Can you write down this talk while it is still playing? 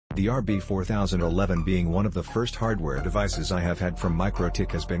The RB4011 being one of the first hardware devices I have had from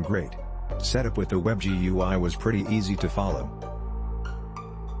MikroTik has been great. Setup with the web GUI was pretty easy to follow.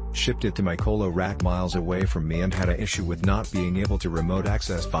 Shipped it to my colo rack miles away from me and had an issue with not being able to remote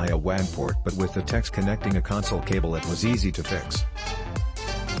access via WAN port, but with the text connecting a console cable it was easy to fix.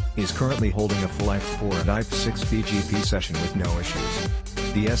 Is currently holding a full IPv4 and IPv6 BGP session with no issues.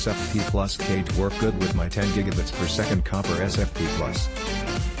 The SFP Plus cage worked good with my 10 gigabits per second copper SFP Plus.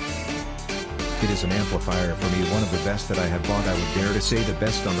 It is an amplifier for me, one of the best that I have bought. I would dare to say the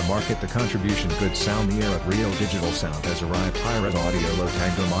best on the market. The contribution good sound. The era of real digital sound has arrived. High-res audio, low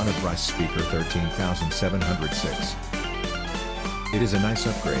tango monoprice speaker 13,706. It is a nice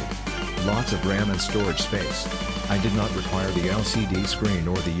upgrade. Lots of RAM and storage space. I did not require the LCD screen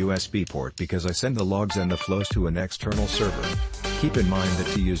or the USB port because I send the logs and the flows to an external server. Keep in mind that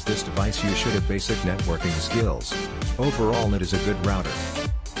to use this device you should have basic networking skills. Overall it is a good router.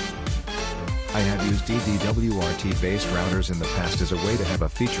 I have used DDWRT-based routers in the past as a way to have a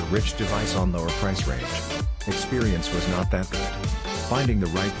feature-rich device on lower price range. Experience was not that good. Finding the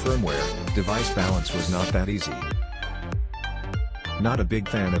right firmware, device balance was not that easy. Not a big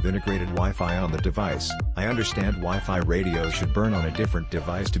fan of integrated Wi-Fi on the device. I understand Wi-Fi radio should burn on a different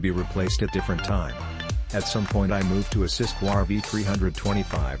device to be replaced at different time. At some point I moved to a Cisco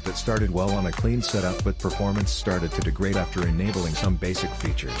RB4011 that started well on a clean setup, but performance started to degrade after enabling some basic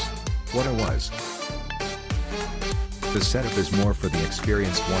features. What it was. The setup is more for the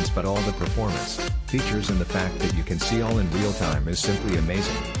experienced ones, but all the performance, features and the fact that you can see all in real time is simply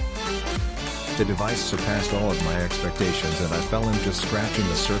amazing. The device surpassed all of my expectations and I fell in just scratching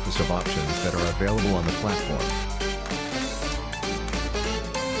the surface of options that are available on the platform.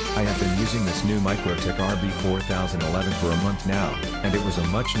 I have been using this new MikroTik RB4011 for a month now, and it was a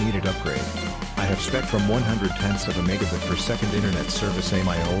much needed upgrade. I have spec from 1/10 of a megabit per second internet service.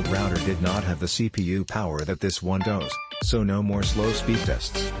 My old router did not have the CPU power that this one does, so no more slow speed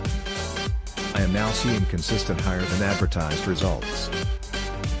tests. I am now seeing consistent higher than advertised results.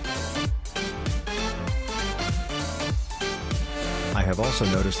 I have also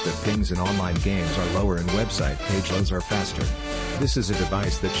noticed that pings in online games are lower and website page loads are faster. This is a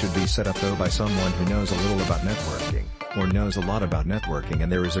device that should be set up though by someone who knows a little about networking, or knows a lot about networking,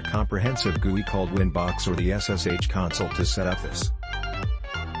 and there is a comprehensive GUI called Winbox or the SSH console to set up this.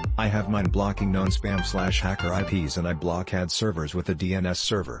 I have mine blocking known spam/hacker IPs, and I blockade servers with a DNS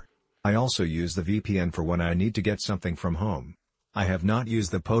server. I also use the VPN for when I need to get something from home. I have not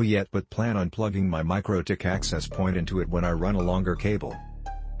used the PoE yet, but plan on plugging my MikroTik access point into it when I run a longer cable.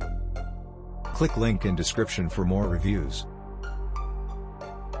 Click link in description for more reviews.